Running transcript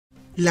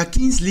La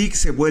Kings League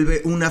se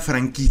vuelve una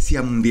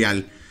franquicia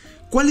mundial.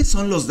 ¿Cuáles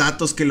son los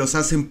datos que los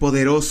hacen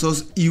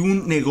poderosos y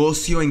un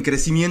negocio en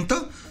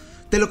crecimiento?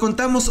 Te lo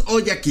contamos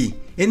hoy aquí,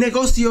 en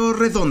Negocio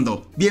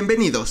Redondo.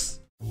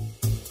 Bienvenidos.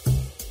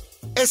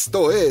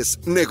 Esto es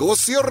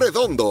Negocio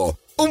Redondo,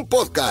 un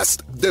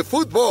podcast de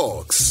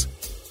Footbox.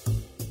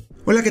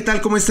 Hola, ¿qué tal?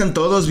 ¿Cómo están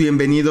todos?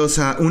 Bienvenidos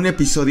a un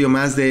episodio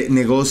más de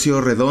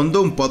Negocio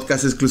Redondo, un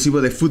podcast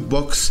exclusivo de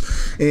Footbox.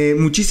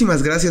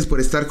 Muchísimas gracias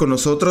por estar con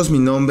nosotros. Mi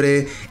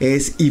nombre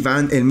es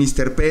Iván, el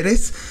Mr.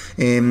 Pérez.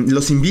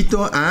 Los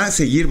invito a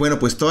seguir,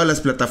 pues todas las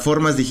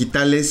plataformas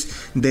digitales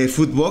de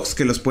Footbox,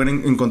 que los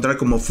pueden encontrar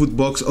como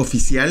Footbox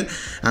Oficial.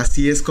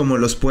 Así es como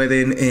los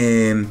pueden...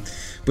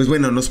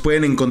 nos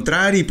pueden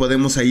encontrar y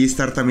podemos ahí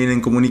estar también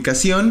en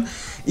comunicación.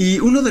 Y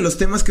uno de los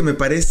temas que me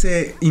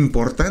parece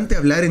importante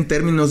hablar en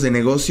términos de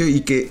negocio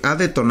y que ha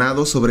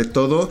detonado sobre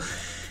todo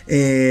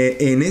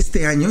en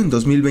este año, en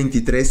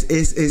 2023,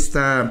 es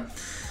esta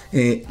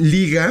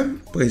liga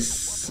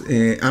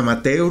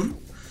amateur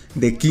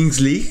de Kings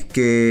League,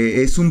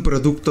 que es un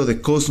producto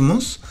de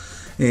Cosmos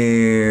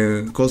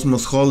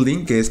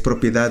Holding, que es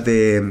propiedad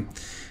de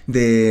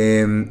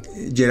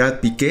Gerard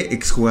Piqué,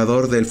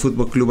 exjugador del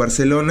Fútbol Club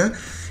Barcelona,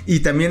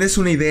 y también es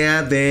una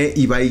idea de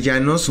Ibai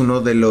Llanos,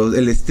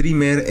 el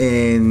streamer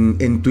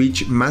en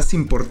Twitch más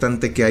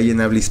importante que hay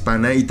en habla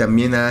hispana, y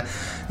también ha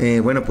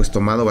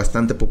tomado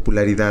bastante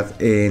popularidad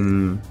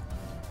en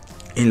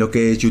lo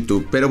que es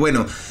YouTube. Pero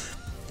bueno,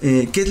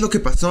 ¿qué es lo que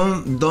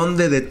pasó?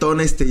 ¿Dónde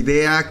detona esta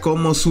idea?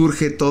 ¿Cómo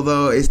surge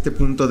todo este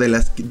punto de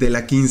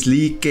la Kings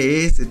League?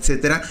 ¿Qué es?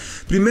 Etcétera.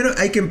 Primero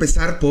hay que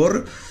empezar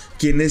por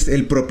quién es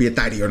el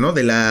propietario, ¿no?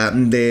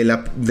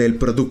 del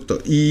producto.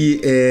 Y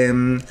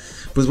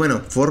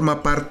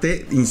forma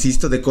parte,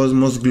 insisto, de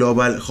Cosmos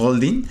Global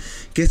Holding,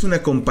 que es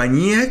una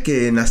compañía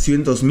que nació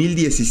en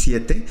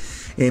 2017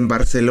 en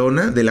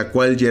Barcelona, de la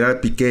cual Gerard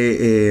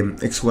Piqué,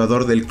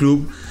 exjugador del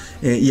club,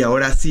 y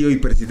ahora CEO y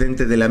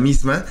presidente de la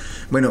misma,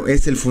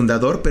 es el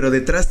fundador, pero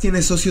detrás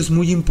tiene socios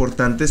muy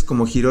importantes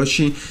como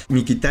Hiroshi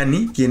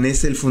Mikitani, quien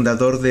es el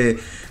fundador de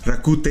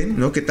Rakuten,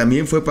 ¿no? Que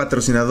también fue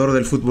patrocinador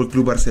del Fútbol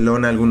Club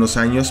Barcelona algunos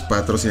años,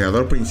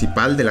 patrocinador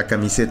principal de la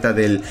camiseta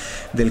del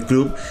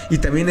club. Y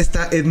también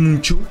está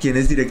Edmund Chu, quien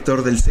es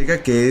director del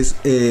Sega, que es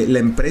la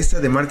empresa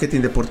de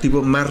marketing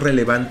deportivo más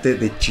relevante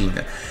de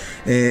China.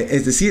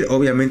 Es decir,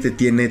 obviamente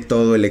tiene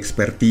todo el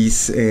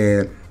expertise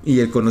y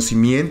el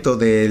conocimiento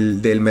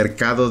del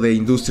mercado de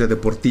industria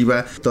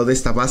deportiva, toda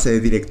esta base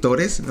de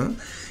directores, ¿no?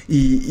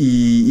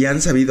 Y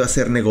han sabido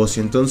hacer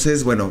negocio.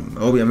 Entonces,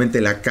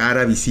 obviamente la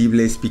cara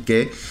visible es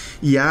Piqué.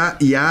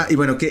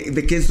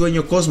 ¿De qué es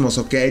dueño Cosmos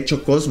o qué ha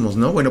hecho Cosmos,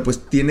 no?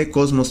 Tiene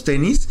Cosmos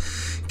Tenis,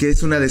 que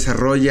es una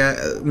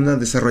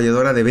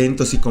desarrolladora de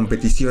eventos y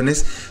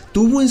competiciones.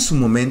 Tuvo en su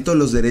momento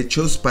los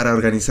derechos para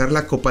organizar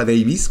la Copa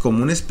Davis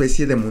como una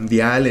especie de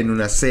mundial en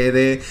una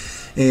sede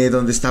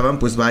donde estaban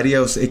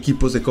varios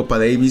equipos de Copa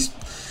Davis.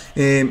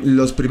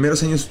 Los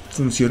primeros años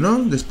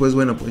funcionó, después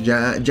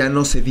ya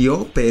no se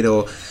dio,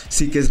 pero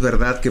sí que es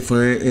verdad que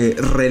fue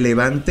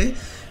relevante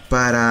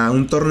para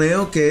un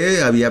torneo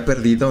que había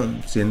perdido,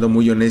 siendo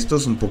muy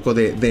honestos, un poco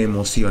de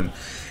emoción.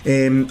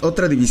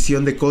 Otra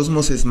división de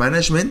Cosmos es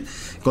Management,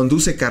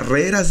 conduce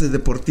carreras de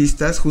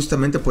deportistas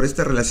justamente por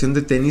esta relación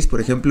de tenis. Por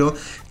ejemplo,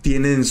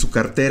 tiene en su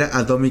cartera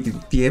a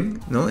Dominic Thiem,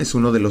 ¿no? Es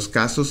uno de los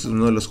casos,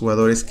 uno de los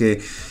jugadores que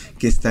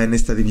está en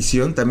esta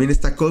división. También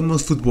está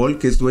Cosmos Fútbol,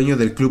 que es dueño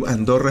del club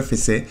Andorra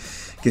FC,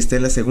 que está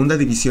en la segunda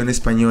división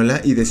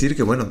española, y decir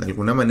que de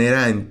alguna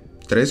manera en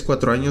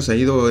 3-4 años ha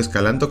ido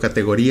escalando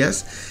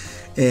categorías.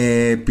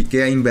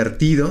 Piqué ha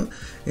invertido,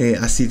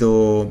 ha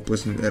sido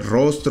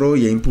rostro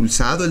y ha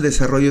impulsado el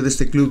desarrollo de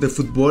este club de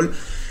fútbol,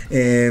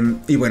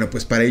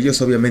 para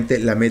ellos obviamente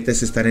la meta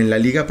es estar en la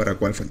liga, para la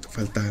cual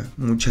falta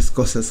muchas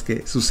cosas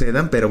que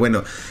sucedan, pero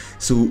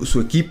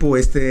su equipo,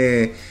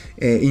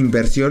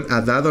 inversión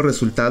ha dado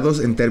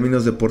resultados en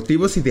términos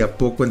deportivos y de a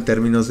poco en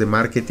términos de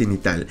marketing y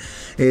tal.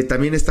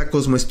 También está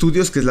Cosmo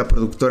Studios, que es la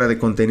productora de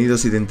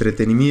contenidos y de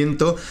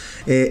entretenimiento.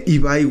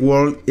 Ibai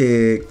World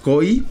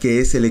Koi, que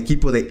es el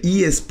equipo de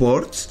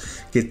eSports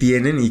que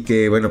tienen y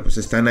que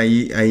están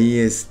ahí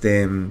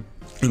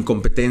en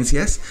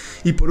competencias.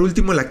 Y por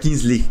último la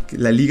Kings League,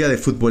 la Liga de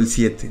Fútbol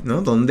 7,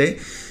 ¿no? Donde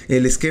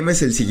el esquema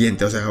es el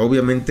siguiente.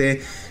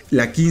 Obviamente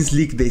la Kings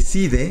League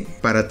decide,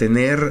 para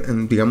tener,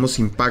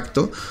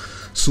 impacto,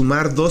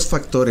 sumar dos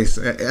factores.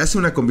 Hace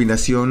una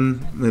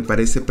combinación, me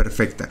parece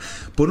perfecta.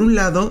 Por un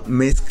lado,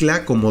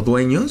 mezcla como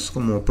dueños,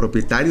 como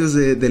propietarios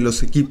de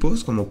los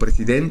equipos, como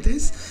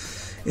presidentes,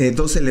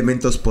 dos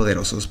elementos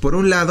poderosos. Por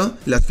un lado,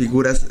 las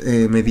figuras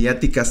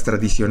mediáticas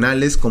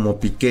tradicionales como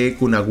Piqué,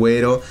 Kun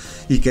Agüero,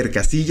 Iker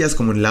Casillas,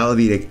 como el lado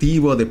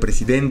directivo de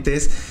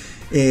presidentes.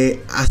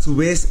 A su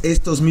vez,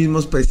 estos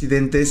mismos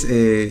presidentes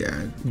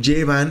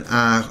llevan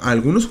a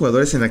algunos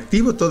jugadores en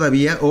activo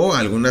todavía o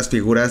algunas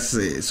figuras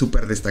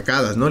súper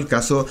destacadas, ¿no? El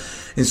caso,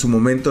 en su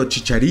momento,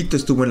 Chicharito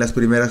estuvo en las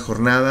primeras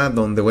jornadas,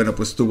 donde, bueno,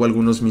 pues tuvo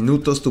algunos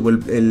minutos, tuvo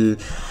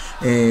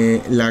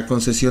la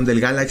concesión del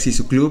Galaxy,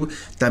 su club.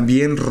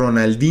 También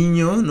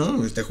Ronaldinho,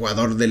 ¿no? Este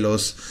jugador de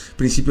los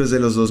principios de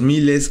los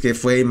 2000 que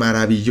fue y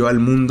maravilló al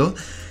mundo.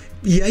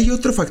 Y hay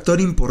otro factor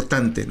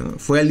importante, ¿no?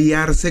 Fue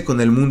aliarse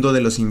con el mundo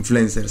de los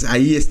influencers.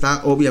 Ahí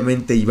está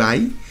obviamente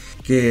Ibai,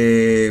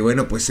 que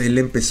bueno, pues él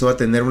empezó a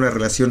tener una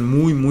relación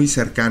muy muy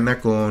cercana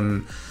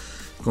con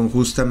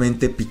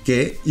justamente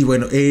Piqué. Y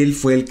bueno, él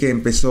fue el que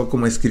empezó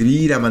como a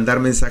escribir, a mandar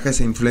mensajes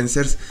a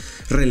influencers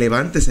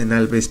relevantes en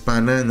habla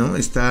hispana, ¿no?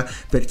 Está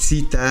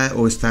Petzita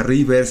o está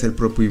Rivers, el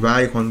propio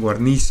Ibai, Juan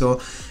Guarnizo,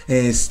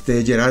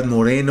 Gerard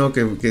Moreno,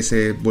 que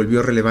se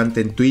volvió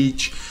relevante en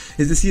Twitch.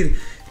 Es decir,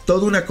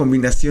 toda una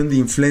combinación de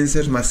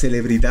influencers más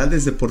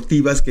celebridades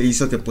deportivas que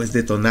hizo que pues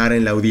detonara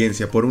en la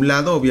audiencia. Por un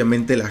lado,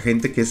 obviamente la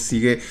gente que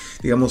sigue,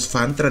 digamos,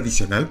 fan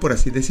tradicional, por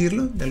así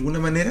decirlo, de alguna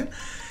manera.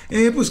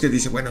 Pues que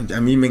dice, bueno,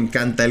 a mí me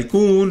encanta el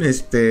Kun,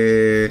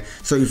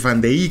 soy fan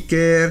de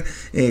Iker,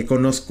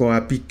 conozco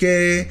a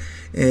Piqué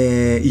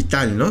y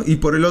tal, ¿no? Y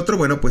por el otro,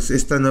 bueno, pues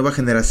esta nueva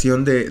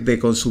generación de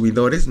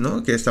consumidores,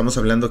 ¿no? Que estamos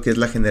hablando que es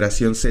la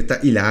generación Z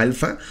y la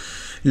alfa,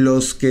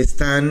 los que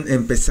están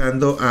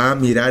empezando a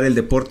mirar el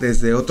deporte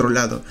desde otro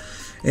lado.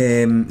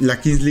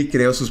 La Kings League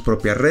creó sus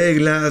propias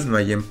reglas, no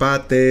hay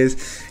empates,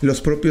 los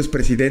propios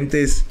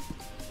presidentes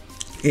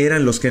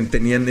eran los que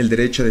tenían el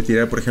derecho de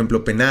tirar, por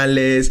ejemplo,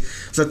 penales.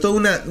 O sea,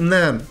 toda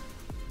una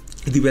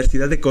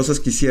diversidad de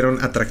cosas que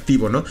hicieron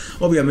atractivo, ¿no?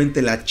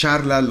 Obviamente la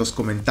charla, los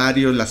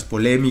comentarios, las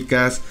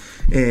polémicas,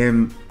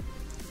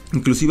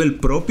 inclusive el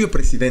propio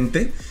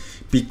presidente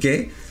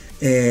Piqué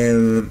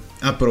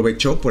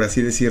aprovechó, por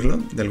así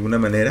decirlo, de alguna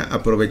manera,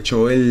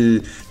 aprovechó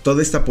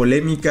toda esta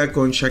polémica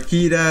con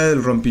Shakira,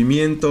 el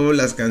rompimiento,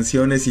 las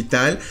canciones y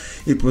tal,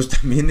 y pues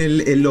también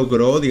él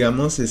logró,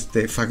 digamos,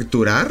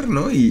 facturar,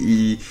 ¿no?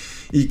 Y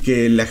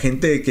que la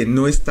gente que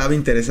no estaba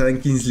interesada en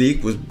Kings League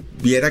pues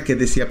viera qué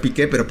decía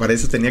Piqué, pero para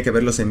eso tenía que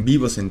verlos en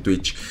vivos en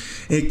Twitch.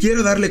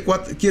 Quiero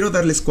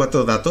darles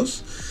 4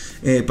 datos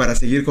para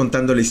seguir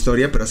contando la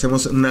historia, pero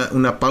hacemos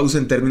una pausa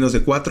en términos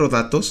de 4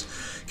 datos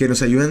que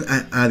nos ayudan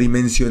a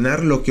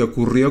dimensionar lo que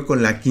ocurrió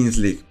con la Kings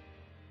League.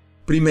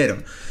 Primero,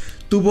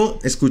 tuvo,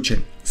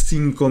 escuchen,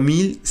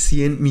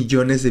 5.100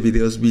 millones de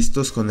videos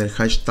vistos con el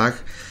hashtag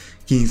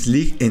Kings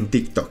League en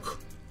TikTok.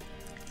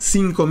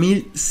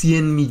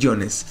 5.100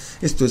 millones.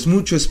 Esto es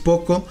mucho, es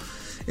poco.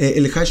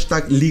 El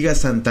hashtag Liga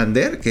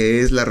Santander,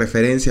 que es la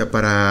referencia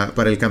para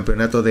el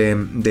campeonato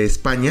de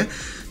España,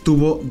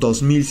 tuvo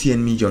 2.100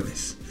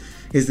 millones.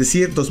 Es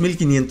decir,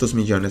 2.500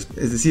 millones.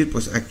 Es decir,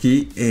 pues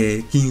aquí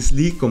Kings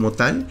League como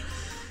tal,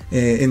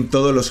 en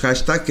todos los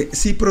hashtags,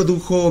 sí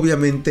produjo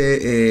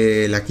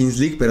obviamente la Kings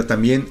League, pero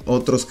también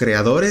otros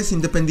creadores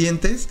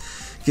independientes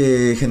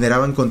que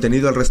generaban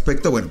contenido al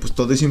respecto. Bueno, pues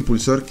todo ese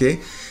impulsor que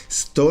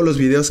todos los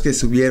videos que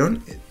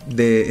subieron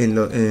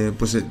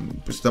pues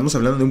estamos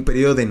hablando de un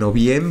periodo de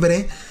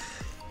noviembre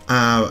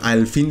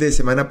al fin de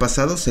semana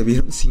pasado, se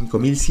vieron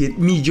 5.100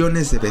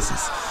 millones de veces.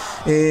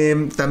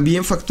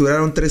 También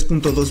facturaron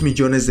 3.2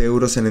 millones de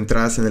euros en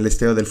entradas en el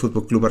estadio del FC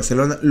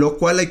Barcelona, lo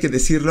cual hay que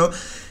decirlo,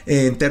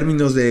 en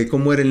términos de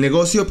cómo era el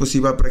negocio, pues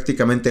iba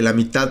prácticamente la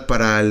mitad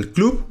para el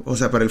club, o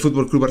sea, para el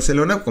FC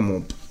Barcelona,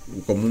 como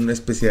una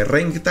especie de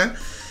renta,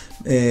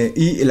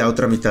 y la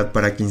otra mitad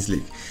para Kings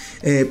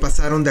League.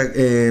 Pasaron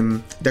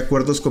de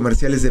acuerdos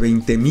comerciales de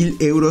 20,000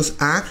 euros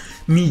a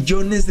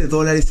millones de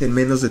dólares en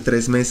menos de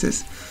 3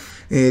 meses.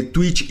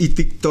 Twitch y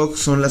TikTok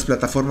son las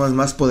plataformas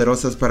más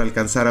poderosas para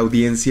alcanzar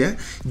audiencia.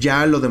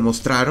 Ya lo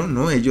demostraron,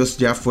 ¿no? Ellos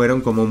ya fueron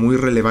como muy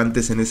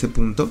relevantes en ese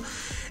punto.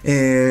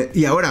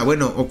 Y ahora,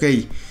 bueno, ok,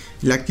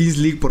 la Kings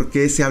League, ¿por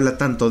qué se habla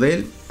tanto de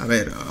él? A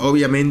ver,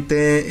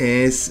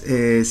 obviamente es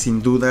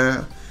sin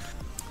duda,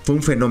 fue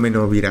un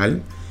fenómeno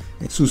viral.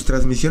 Sus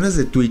transmisiones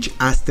de Twitch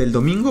hasta el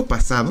domingo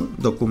pasado,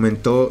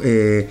 documentó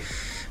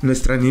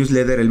nuestra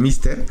newsletter El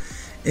Mister,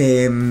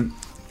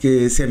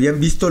 que se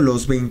habían visto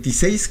los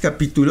 26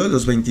 capítulos,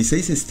 los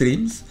 26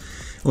 streams,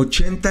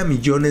 80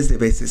 millones de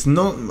veces.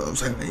 No, o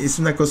sea, es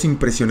una cosa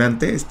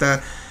impresionante.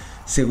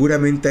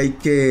 Seguramente hay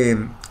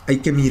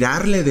que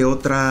mirarle de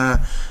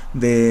otra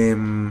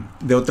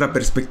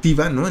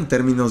perspectiva, ¿no? En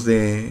términos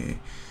de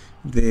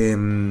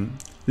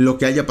lo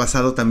que haya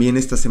pasado también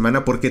esta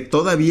semana, porque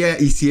todavía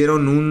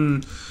hicieron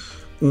un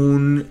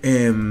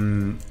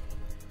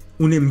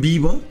en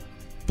vivo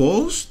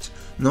post,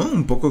 ¿no?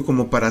 Un poco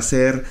como para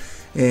hacer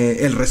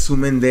el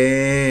resumen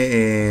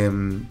de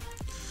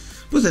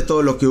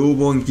todo lo que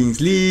hubo en Kings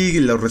League,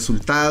 los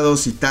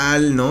resultados y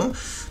tal, ¿no?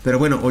 Pero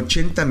bueno,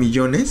 80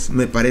 millones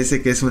me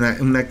parece que es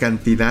una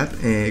cantidad,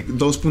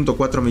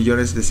 2.4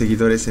 millones de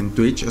seguidores en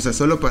Twitch, o sea,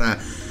 solo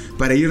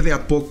para ir de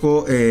a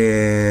poco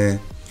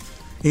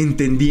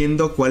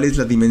entendiendo cuál es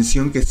la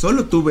dimensión que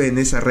solo tuve en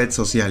esa red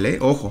social,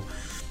 ojo.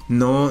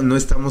 No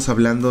estamos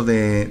hablando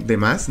de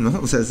más, ¿no?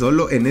 O sea,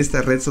 solo en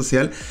esta red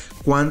social,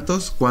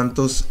 ¿cuántos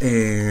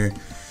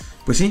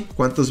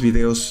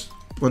videos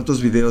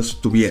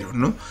tuvieron,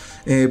 ¿no?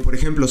 Por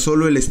ejemplo,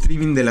 solo el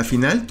streaming de la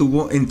final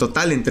tuvo en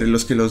total, entre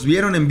los que los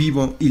vieron en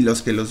vivo y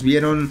los que los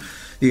vieron,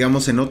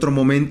 digamos, en otro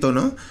momento,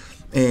 ¿no?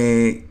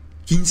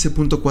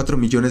 15.4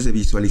 millones de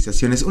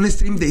visualizaciones. Un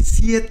stream de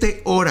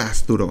 7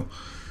 horas duró.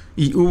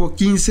 Y hubo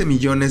 15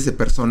 millones de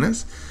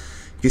personas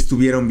que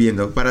estuvieron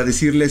viendo. Para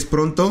decirles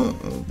pronto,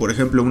 por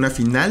ejemplo, una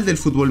final del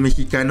fútbol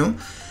mexicano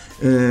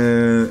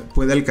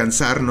puede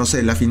alcanzar, no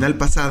sé, la final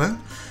pasada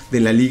de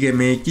la Liga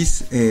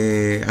MX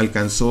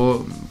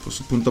alcanzó pues,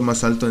 su punto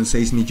más alto en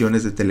 6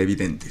 millones de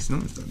televidentes,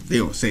 ¿no?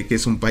 Digo, sé que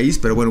es un país,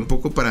 pero bueno, un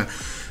poco para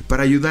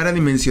ayudar a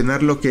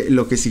dimensionar lo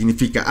que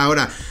significa.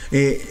 Ahora,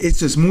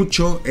 eso es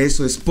mucho,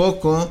 eso es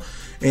poco,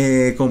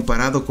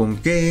 comparado con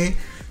qué,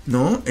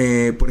 ¿no?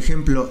 Por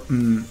ejemplo,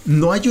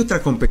 no hay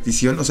otra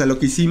competición, o sea, lo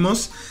que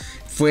hicimos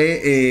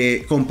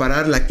fue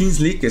comparar la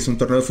Kings League, que es un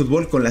torneo de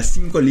fútbol, con las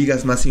 5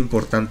 ligas más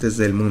importantes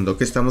del mundo.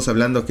 Que estamos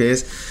hablando que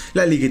es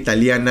la liga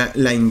italiana,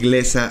 la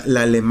inglesa,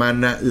 la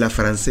alemana, la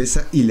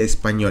francesa y la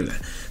española.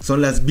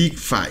 Son las Big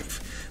Five.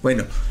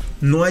 Bueno,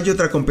 no hay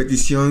otra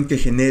competición que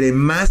genere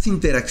más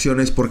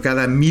interacciones por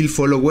cada 1000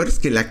 followers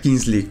que la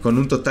Kings League, con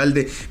un total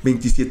de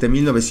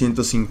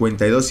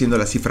 27.952, siendo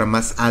la cifra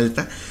más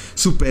alta,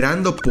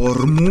 superando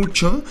por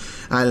mucho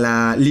a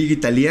la liga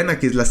italiana,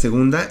 que es la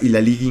segunda, y la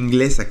liga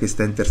inglesa, que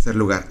está en tercer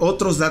lugar.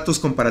 Otros datos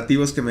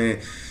comparativos que me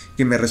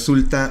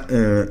resulta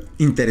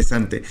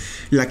interesante.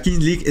 La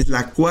Kings League es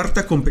la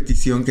cuarta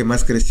competición que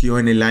más creció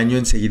en el año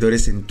en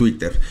seguidores en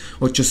Twitter,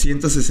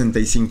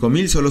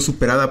 865,000, solo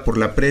superada por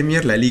la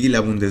Premier, la Liga y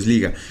la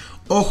Bundesliga.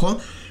 Ojo,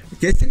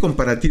 que este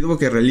comparativo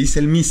que realiza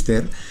el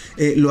Mister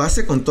lo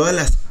hace con todas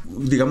las,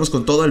 digamos,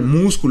 con todo el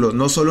músculo,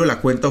 no solo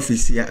la cuenta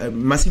oficial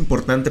más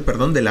importante,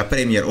 de la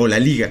Premier o la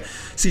Liga,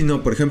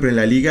 sino, por ejemplo, en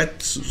la Liga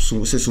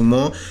se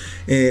sumó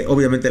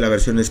obviamente la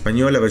versión en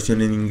español, la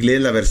versión en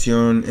inglés, la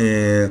versión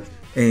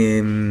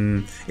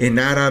en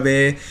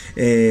árabe,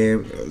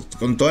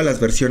 con todas las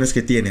versiones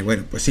que tiene.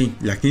 Bueno, pues sí,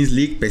 la Kings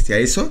League, pese a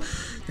eso,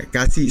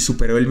 casi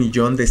superó el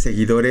 1,000,000 de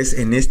seguidores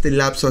en este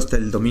lapso hasta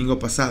el domingo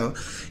pasado,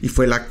 y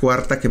fue la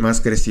cuarta que más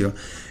creció.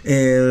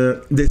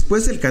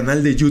 Después del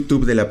canal de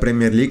YouTube de la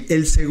Premier League,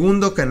 el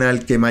segundo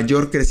canal que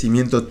mayor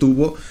crecimiento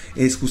tuvo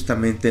es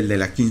justamente el de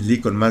la Kings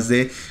League,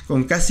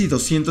 con casi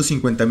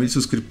 250,000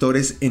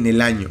 suscriptores en el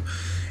año.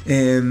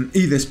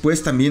 Y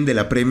después también de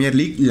la Premier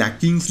League, la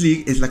Kings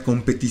League es la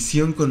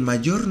competición con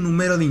mayor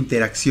número de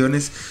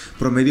interacciones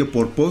promedio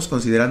por post,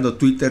 considerando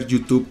Twitter,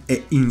 YouTube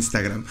e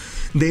Instagram.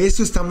 De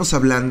eso estamos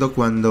hablando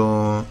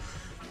cuando,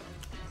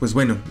 pues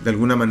bueno, de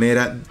alguna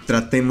manera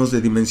tratemos de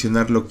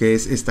dimensionar lo que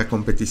es esta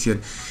competición.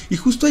 Y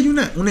justo hay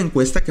una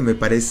encuesta que me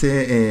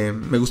parece,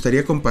 me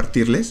gustaría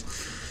compartirles.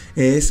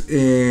 Es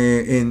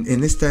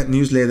en esta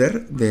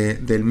newsletter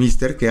del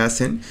Mister que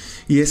hacen,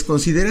 y es: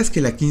 ¿consideras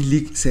que la Kings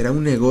League será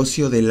un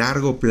negocio de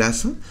largo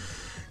plazo?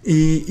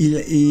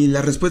 Y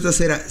la respuesta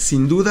era: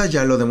 sin duda,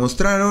 ya lo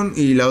demostraron.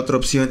 Y la otra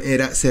opción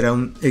era: será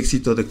un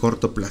éxito de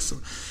corto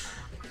plazo.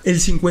 El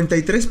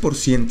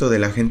 53% de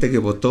la gente que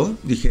votó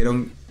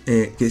dijeron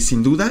que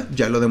sin duda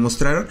ya lo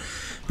demostraron,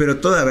 pero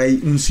todavía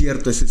hay un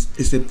cierto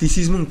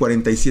escepticismo. Un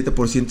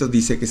 47%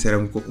 dice que será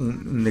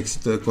un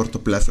éxito de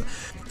corto plazo.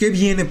 ¿Qué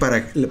viene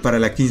para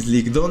la Kings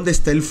League? ¿Dónde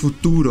está el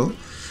futuro?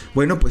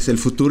 Bueno, pues el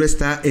futuro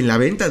está en la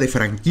venta de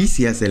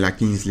franquicias de la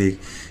Kings League.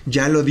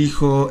 Ya lo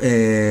dijo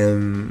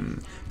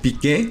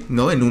Piqué,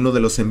 ¿no? En uno de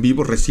los en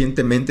vivos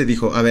recientemente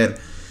dijo: a ver,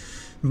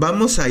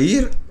 vamos a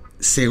ir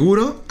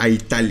seguro a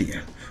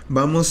Italia,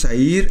 vamos a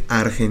ir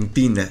a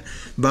Argentina,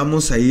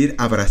 vamos a ir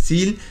a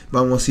Brasil,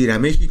 vamos a ir a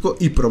México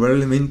y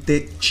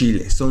probablemente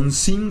Chile. Son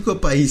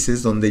 5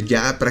 países donde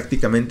ya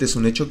prácticamente es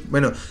un hecho.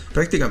 Bueno,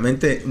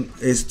 prácticamente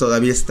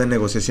todavía está en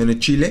negociaciones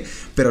Chile,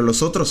 pero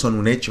los otros son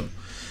un hecho.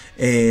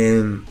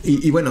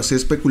 Y bueno, se ha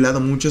especulado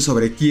mucho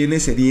sobre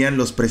quiénes serían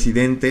los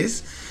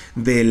presidentes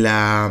de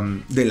la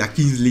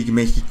Kings League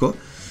México.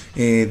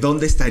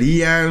 ¿Dónde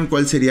estarían?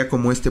 ¿Cuál sería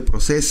como este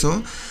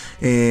proceso?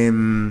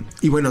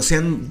 Y bueno, se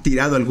han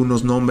tirado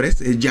algunos nombres.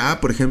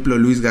 Ya, por ejemplo,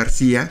 Luis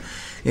García,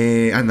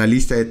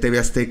 analista de TV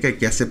Azteca,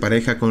 que hace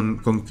pareja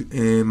con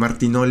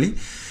Martinoli.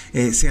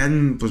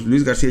 Pues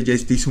Luis García ya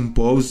hizo un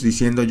post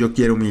diciendo: yo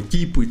quiero mi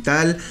equipo y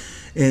tal.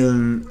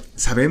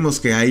 Sabemos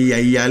que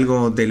hay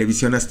algo.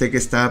 Televisión Azteca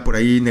está por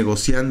ahí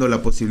negociando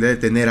la posibilidad de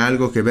tener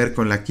algo que ver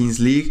con la Kings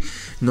League.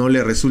 No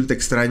le resulta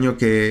extraño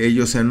que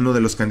ellos sean uno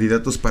de los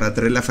candidatos para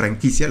traer la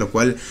franquicia, lo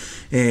cual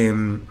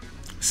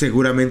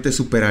seguramente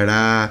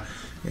superará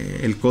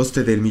el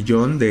coste del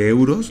 1,000,000 de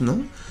euros,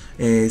 ¿no?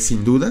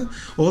 Sin duda.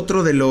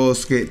 Otro de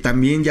los que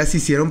también ya se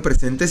hicieron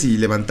presentes y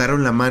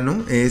levantaron la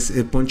mano es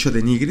Poncho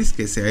de Nigris,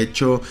 que se ha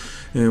hecho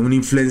un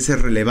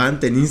influencer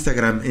relevante en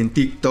Instagram, en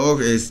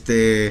TikTok,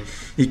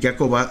 y que ha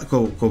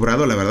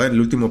cobrado, la verdad, en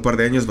el último par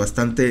de años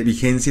bastante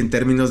vigencia en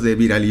términos de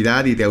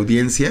viralidad y de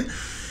audiencia.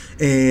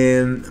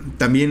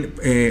 También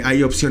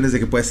hay opciones de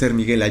que puede ser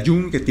Miguel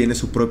Ayun, que tiene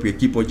su propio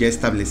equipo ya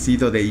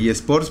establecido de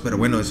eSports, pero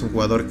bueno, es un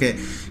jugador que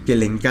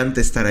le encanta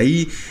estar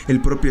ahí.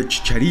 El propio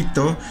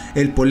Chicharito,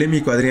 el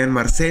polémico Adrián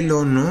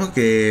Marcelo, ¿no?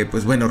 Que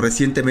pues bueno,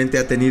 recientemente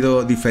ha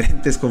tenido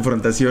diferentes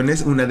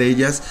confrontaciones, una de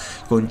ellas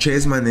con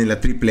Chessman en la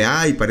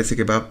AAA, y parece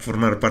que va a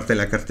formar parte de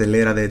la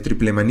cartelera de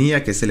Triple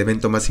Manía, que es el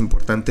evento más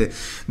importante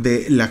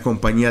de la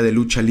compañía de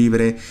lucha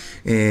libre,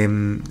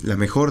 la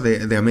mejor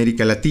de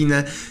América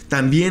Latina.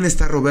 También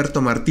está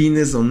Roberto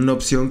Martínez, una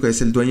opción que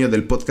es el dueño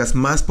del podcast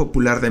más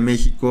popular de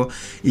México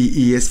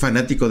y es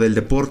fanático del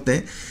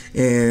deporte.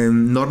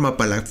 Norma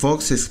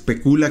Palafox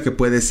especula que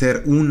puede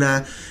ser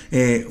una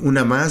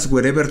más,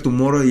 Wherever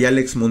Tomorrow y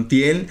Alex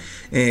Montiel,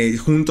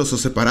 juntos o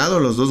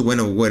separados los dos.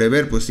 Bueno,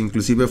 Wherever pues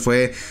inclusive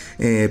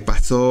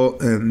pasó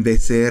de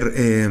ser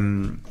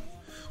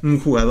un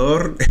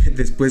jugador,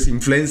 después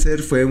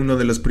influencer, fue uno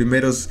de los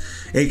primeros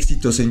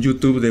éxitos en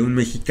YouTube de un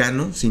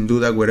mexicano, sin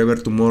duda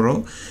Wherever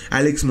Tomorrow.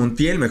 Alex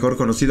Montiel, mejor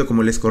conocido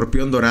como el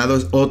Escorpión Dorado,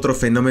 es otro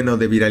fenómeno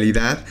de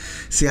viralidad.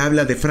 Se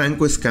habla de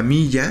Franco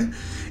Escamilla,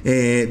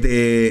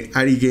 de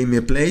Ari Game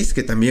Plays,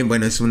 que también,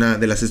 bueno, es una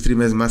de las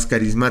streamers más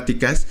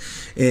carismáticas,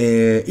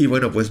 y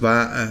bueno, pues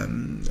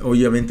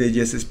obviamente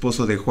ella es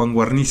esposo de Juan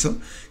Guarnizo,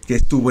 que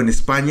estuvo en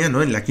España,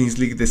 ¿no? En la Kings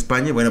League de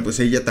España. Bueno, pues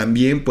ella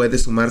también puede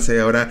sumarse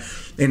ahora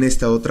en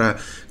esta otra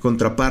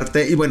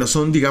contraparte, y bueno,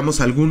 son, digamos,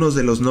 algunos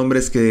de los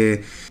nombres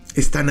que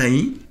están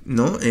ahí,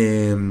 ¿no?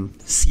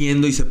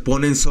 Siendo y se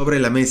ponen sobre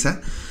la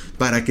mesa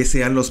para que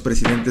sean los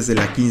presidentes de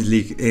la Kings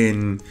League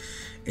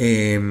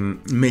en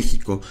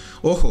México.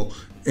 Ojo,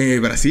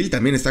 Brasil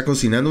también está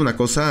cocinando una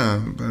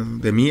cosa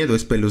de miedo,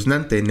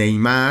 espeluznante.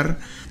 Neymar,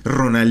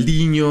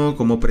 Ronaldinho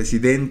como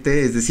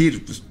presidente, es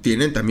decir, pues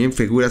tienen también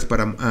figuras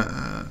para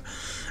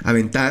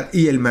aventar,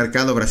 y el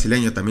mercado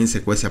brasileño también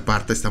se cuece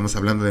aparte. Estamos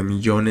hablando de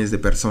millones de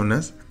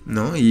personas,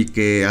 ¿no? Y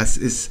que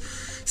es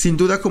sin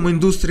duda, como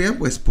industria,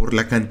 pues por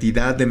la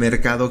cantidad de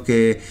mercado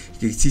que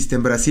existe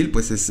en Brasil,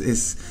 pues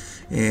es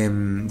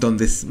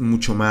donde es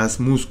mucho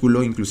más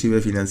músculo, inclusive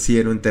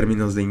financiero, en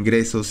términos de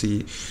ingresos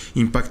y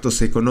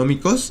impactos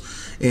económicos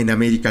en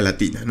América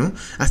Latina, ¿no?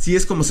 Así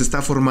es como se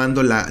está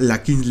formando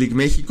la Kings League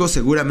México.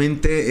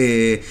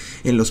 Seguramente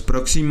en los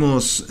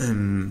próximos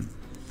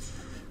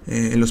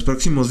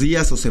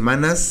días o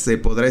semanas se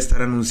podrá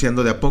estar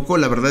anunciando de a poco.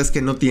 La verdad es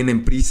que no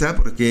tienen prisa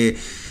porque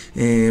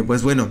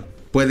pues bueno,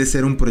 puede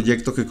ser un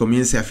proyecto que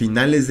comience a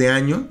finales de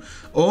año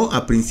o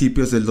a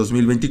principios del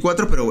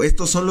 2024, pero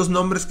estos son los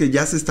nombres que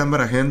ya se están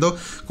barajando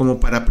como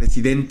para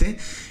presidente,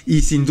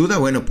 y sin duda,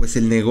 bueno, pues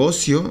el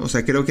negocio, o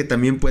sea, creo que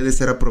también puede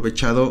ser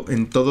aprovechado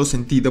en todo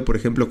sentido, por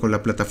ejemplo, con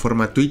la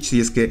plataforma Twitch, si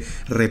es que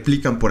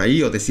replican por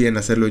ahí o deciden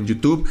hacerlo en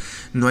YouTube.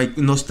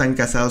 No están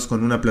casados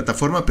con una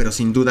plataforma, pero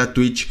sin duda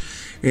Twitch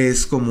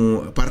es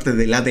como parte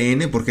del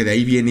ADN, porque de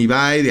ahí viene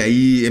Ibai, de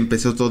ahí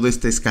empezó toda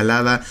esta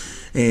escalada.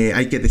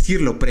 Hay que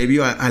decirlo,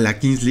 previo a la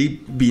Kings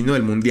League vino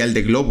el Mundial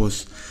de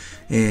Globos.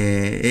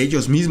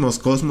 Ellos mismos,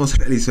 Cosmos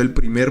realizó el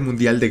primer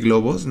Mundial de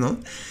Globos, ¿no?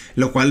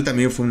 Lo cual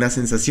también fue una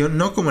sensación,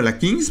 no como la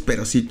Kings,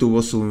 pero sí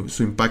tuvo su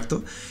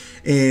impacto.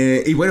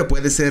 Y bueno,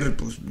 puede ser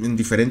pues, en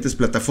diferentes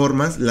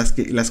plataformas,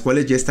 las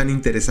cuales ya están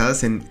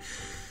interesadas en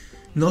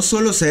no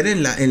solo ser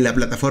en la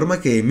plataforma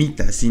que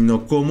emita,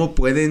 sino cómo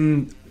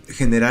pueden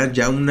generar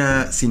ya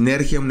una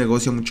sinergia, un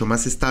negocio mucho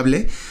más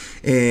estable,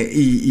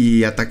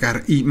 y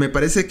atacar. Y me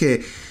parece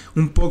que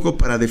un poco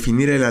para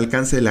definir el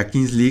alcance de la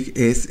Kings League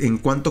es en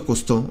cuánto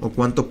costó o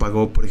cuánto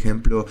pagó, por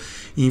ejemplo,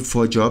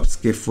 InfoJobs,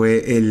 que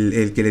fue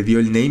el que le dio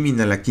el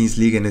naming a la Kings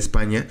League en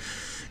España.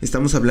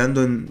 Estamos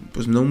hablando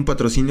pues no un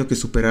patrocinio que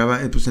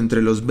superaba pues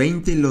entre los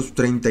 20 y los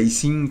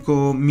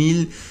 35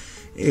 mil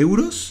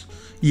euros,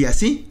 y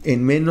así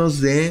en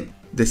menos en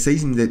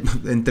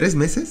 3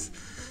 meses.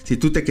 Si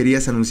tú te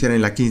querías anunciar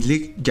en la Kings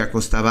League, ya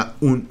costaba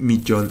 1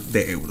 millón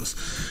de euros.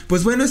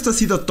 Pues bueno, esto ha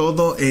sido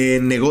todo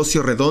en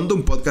Negocio Redondo,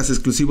 un podcast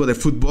exclusivo de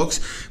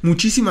Footbox.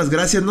 Muchísimas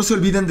gracias. No se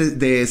olviden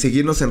de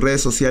seguirnos en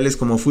redes sociales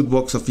como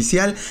Footbox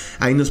Oficial.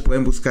 Ahí nos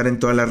pueden buscar en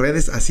todas las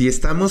redes, así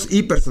estamos.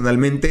 Y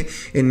personalmente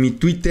en mi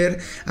Twitter,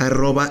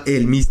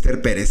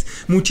 @elMrPérez.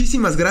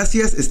 Muchísimas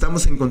gracias,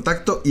 estamos en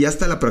contacto y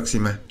hasta la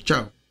próxima.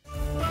 Chao.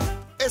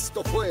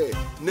 Esto fue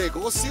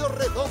Negocio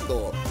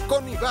Redondo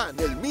con Iván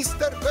el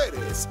Mr.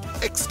 Pérez,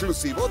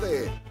 exclusivo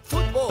de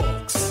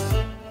Footbox.